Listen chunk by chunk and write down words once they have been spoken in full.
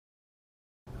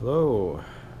Hello,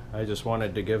 I just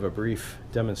wanted to give a brief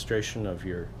demonstration of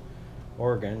your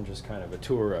organ, just kind of a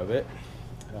tour of it.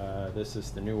 This is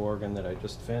the new organ that I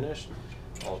just finished,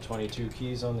 all 22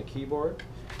 keys on the keyboard.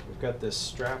 We've got this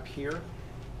strap here.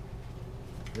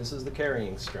 This is the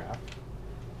carrying strap.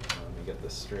 Let me get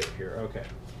this straight here. Okay,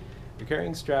 the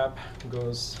carrying strap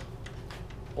goes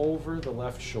over the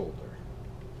left shoulder,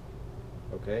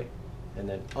 okay, and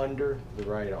then under the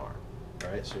right arm.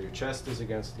 Right, so your chest is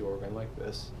against the organ like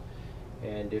this,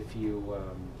 and if you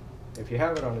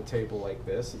have it on a table like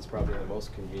this, it's probably the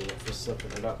most convenient for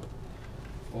slipping it up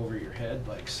over your head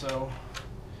like so,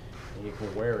 and you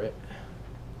can wear it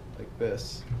like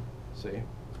this. See?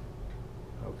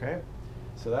 Okay,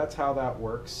 so that's how that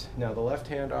works. Now the left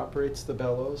hand operates the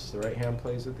bellows, the right hand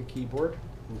plays with the keyboard.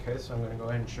 Okay, so I'm going to go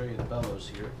ahead and show you the bellows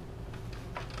here.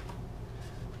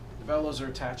 The bellows are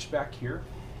attached back here.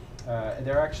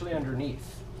 They're actually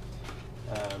underneath.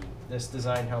 This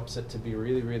design helps it to be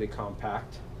really, really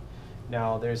compact.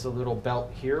 Now there's a little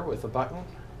belt here with a button.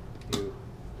 You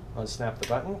unsnap the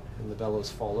button and the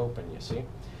bellows fall open, you see.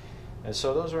 And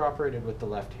so those are operated with the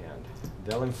left hand.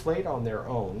 They'll inflate on their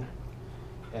own,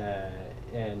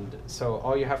 and so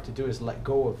all you have to do is let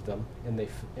go of them and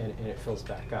it fills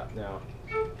back up. Now,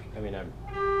 I mean,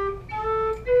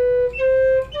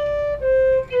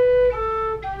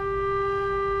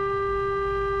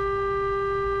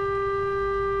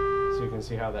 you can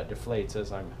see how that deflates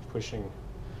as I'm pushing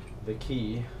the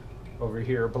key over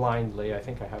here blindly. I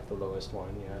think I have the lowest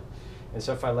one, yeah. And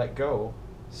so if I let go,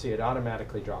 see, it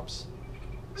automatically drops.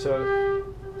 So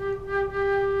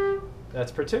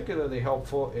that's particularly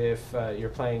helpful if you're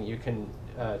playing. You can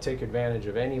take advantage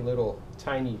of any little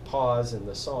tiny pause in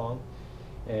the song,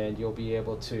 and you'll be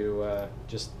able to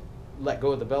just let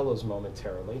go of the bellows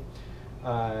momentarily.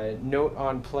 Note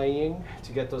on playing,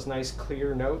 to get those nice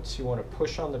clear notes, you want to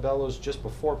push on the bellows just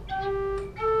before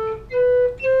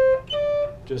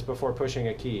pushing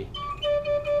a key.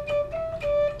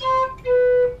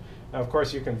 Now of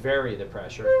course you can vary the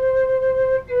pressure,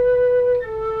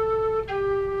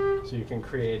 so you can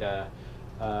create a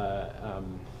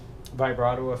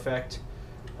vibrato effect.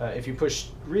 If you push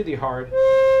really hard,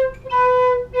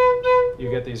 you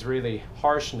get these really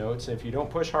harsh notes. If you don't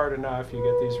push hard enough, you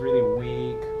get these really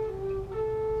weak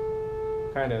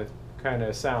kind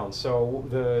of sounds. So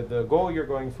the goal you're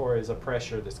going for is a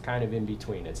pressure that's kind of in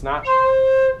between. It's not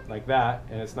like that,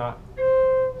 and it's not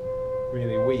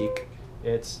really weak.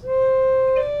 It's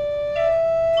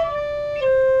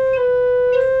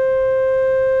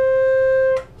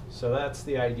so that's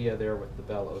the idea there with the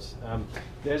bellows.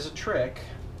 There's a trick.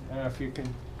 I don't know if you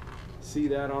can see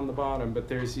that on the bottom, but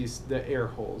there's the air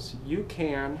holes. You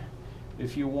can,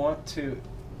 if you want to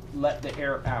let the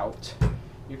air out,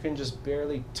 you can just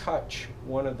barely touch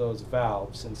one of those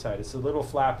valves inside. It's a little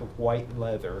flap of white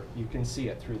leather. You can see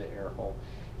it through the air hole.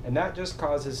 And that just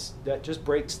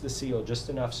breaks the seal just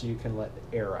enough so you can let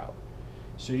the air out.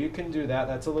 So you can do that.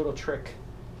 That's a little trick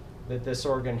that this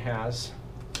organ has.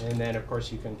 And then of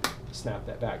course you can snap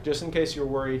that back. Just in case you're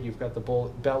worried you've got the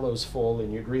bellows full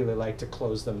and you'd really like to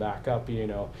close them back up, you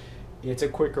know, it's a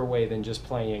quicker way than just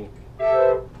playing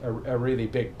a really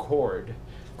big chord.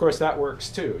 Of course that works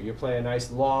too. You play a nice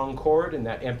long chord and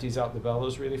that empties out the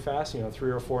bellows really fast, you know,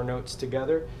 3 or 4 notes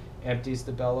together, empties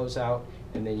the bellows out,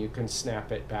 and then you can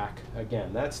snap it back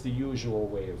again. That's the usual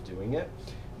way of doing it,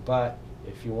 but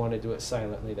if you want to do it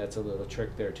silently, that's a little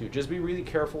trick there too. Just be really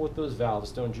careful with those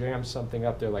valves. Don't jam something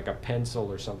up there like a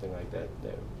pencil or something like that.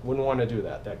 Wouldn't want to do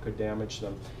that. That could damage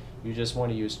them. You just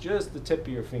want to use just the tip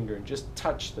of your finger and just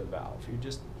touch the valve. You're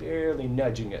just barely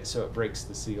nudging it so it breaks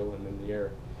the seal and then the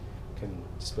air can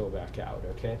spill back out,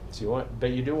 okay? So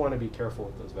you do want to be careful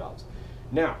with those valves.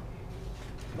 Now,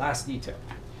 last detail.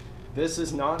 This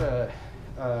is not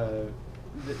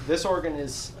this organ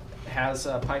has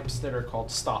pipes that are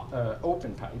called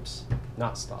open pipes,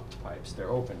 not stopped pipes. They're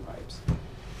open pipes.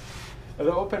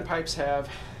 The open pipes have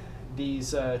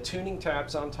these tuning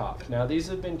tabs on top. Now these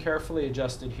have been carefully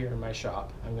adjusted here in my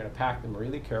shop. I'm going to pack them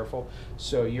really careful,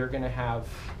 so you're going to have,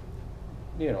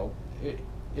 you know,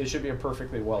 it should be a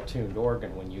perfectly well-tuned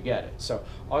organ when you get it. So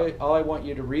all I want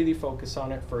you to really focus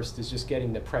on at first is just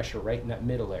getting the pressure right in that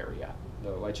middle area,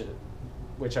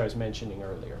 which I was mentioning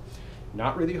earlier.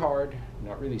 Not really hard,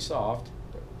 not really soft,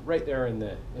 but right there in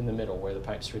the middle where the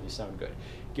pipes really sound good.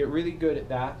 Get really good at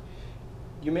that.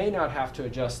 You may not have to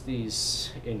adjust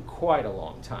these in quite a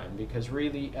long time, because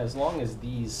really, as long as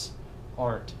these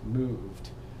aren't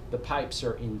moved, the pipes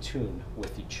are in tune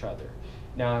with each other.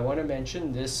 Now I want to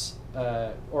mention this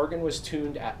organ was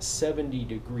tuned at 70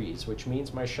 degrees, which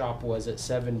means my shop was at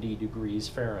 70 degrees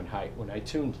Fahrenheit when I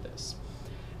tuned this.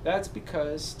 That's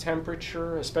because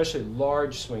temperature, especially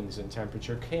large swings in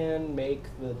temperature, can make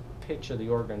the pitch of the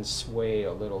organ sway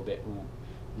a little bit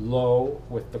low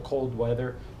with the cold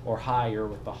weather or higher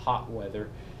with the hot weather.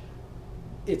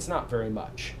 It's not very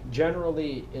much.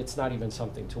 Generally, it's not even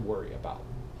something to worry about.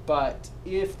 But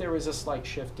if there is a slight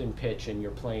shift in pitch and you're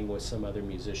playing with some other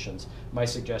musicians, my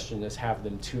suggestion is have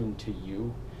them tuned to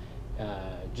you,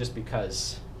 just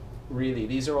because really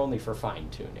these are only for fine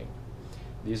tuning.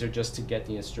 These are just to get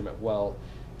the instrument well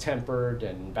tempered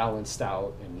and balanced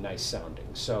out and nice sounding.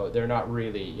 So they're not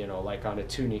really, you know, like on a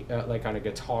tuning, like on a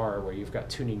guitar where you've got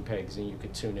tuning pegs and you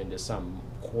could tune into some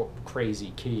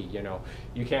crazy key. You know,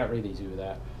 you can't really do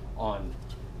that on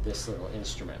this little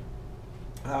instrument.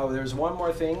 There's one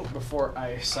more thing before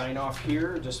I sign off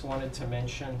here. Just wanted to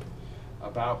mention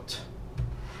about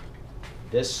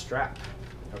this strap.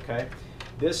 Okay,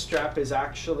 this strap is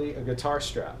actually a guitar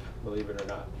strap, believe it or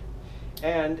not.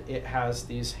 And it has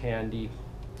these handy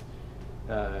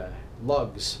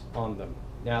lugs on them.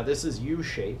 Now this is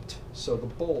U-shaped, so the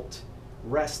bolt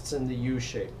rests in the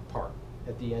U-shaped part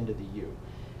at the end of the U.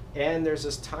 And there's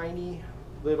this tiny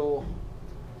little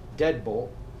deadbolt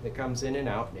that comes in and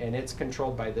out, and it's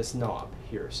controlled by this knob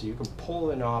here. So you can pull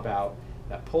the knob out,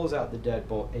 that pulls out the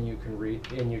deadbolt, and you can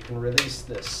release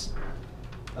this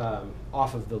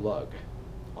off of the lug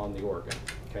on the organ.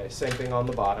 Okay, same thing on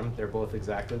the bottom. They're both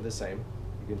exactly the same.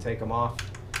 You can take them off,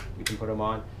 you can put them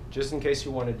on. Just in case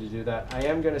you wanted to do that, I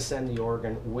am going to send the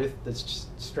organ with the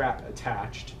strap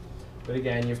attached. But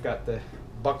again, you've got the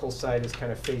buckle side is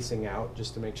kind of facing out,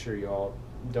 just to make sure you all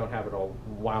don't have it all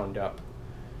wound up.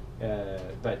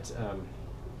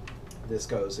 This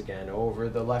goes again over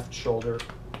the left shoulder,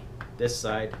 this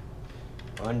side,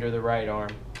 under the right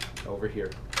arm, over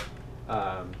here.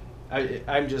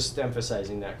 I'm just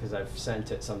emphasizing that because I've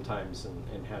sent it sometimes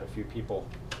and had a few people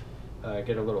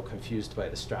get a little confused by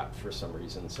the strap for some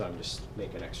reason, so I'm just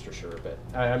making extra sure, but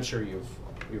I'm sure you've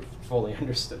fully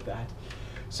understood that.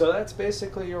 So that's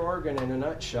basically your organ in a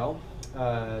nutshell.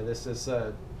 This is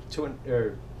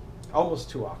almost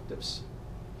 2 octaves,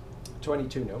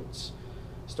 22 notes.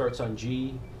 Starts on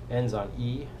G, ends on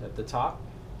E at the top.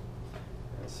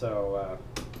 And so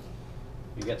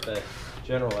you get the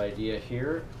general idea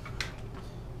here.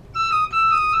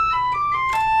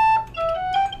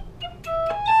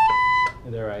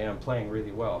 There I am playing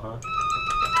really well, huh?